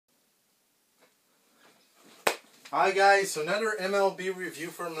Hi guys, so another MLB review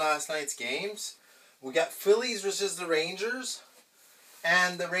from last night's games. We got Phillies versus the Rangers,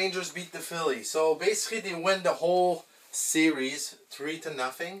 and the Rangers beat the Phillies. So basically they win the whole series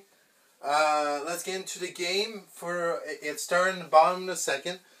 3-0. Let's get into the game. It started in the bottom of the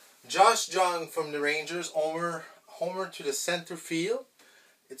second. Josh Jung from the Rangers homer to the center field.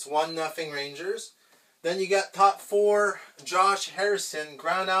 It's 1-0 Rangers. Then you got top four, Josh Harrison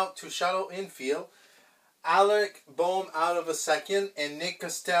ground out to shallow infield. Alec Bohm out of a second, and Nick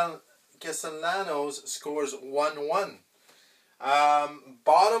Castellanos scores 1-1.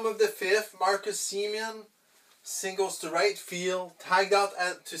 Bottom of the fifth, Marcus Semien singles to right field, tagged out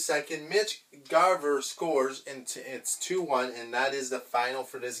to second. Mitch Garver scores, and it's 2-1, and that is the final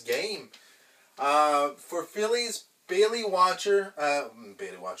for this game. For Phillies, Bailey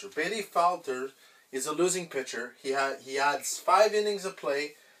Falter is a losing pitcher. He adds 5 innings of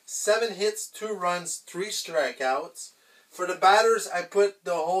play, 7 hits, 2 runs, 3 strikeouts. For the batters, I put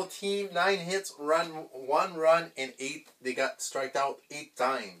the whole team 9 hits, 1 run, and 8. They got striked out 8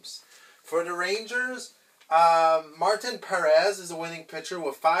 times. For the Rangers, Martin Perez is a winning pitcher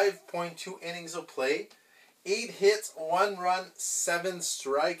with 5.2 innings of play, 8 hits, 1 run, 7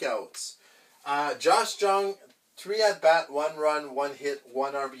 strikeouts. Josh Jung, 3 at bat, 1 run, 1 hit,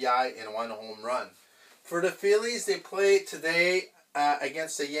 1 RBI, and 1 home run. For the Phillies, they play today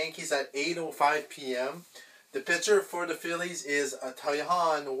against the Yankees at 8:05 p.m. The pitcher for the Phillies is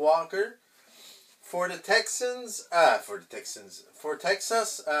Taijuan Walker. For Texas,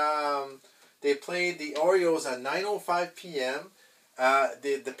 they played the Orioles at 9:05 p.m.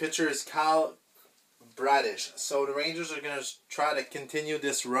 The pitcher is Kyle Bradish. So the Rangers are going to try to continue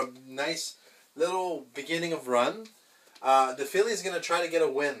this nice little beginning of run. The Phillies are going to try to get a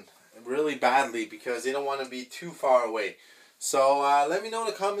win really badly because they don't want to be too far away. So let me know in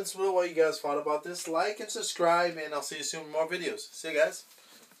the comments below what you guys thought about this. Like and subscribe, and I'll see you soon with more videos. See you guys.